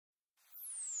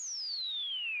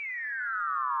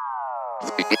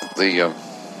The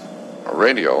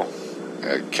radio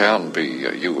can be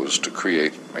used to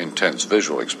create intense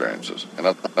visual experiences. In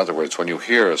other words, when you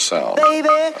hear a sound,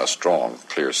 a strong,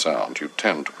 clear sound, you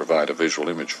tend to provide a visual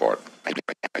image for it.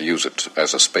 I use it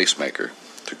as a space maker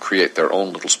to create their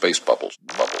own little space bubbles.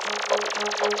 By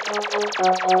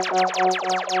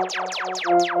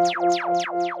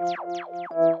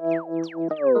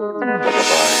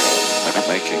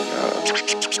making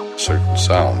certain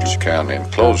sounds, you can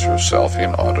enclose yourself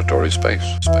in auditory space.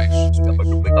 We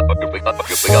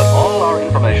got all our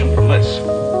information from this.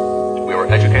 We were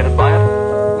educated by it.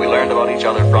 We learned about each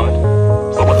other from it.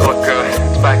 Look,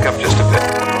 let's back up just a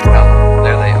bit.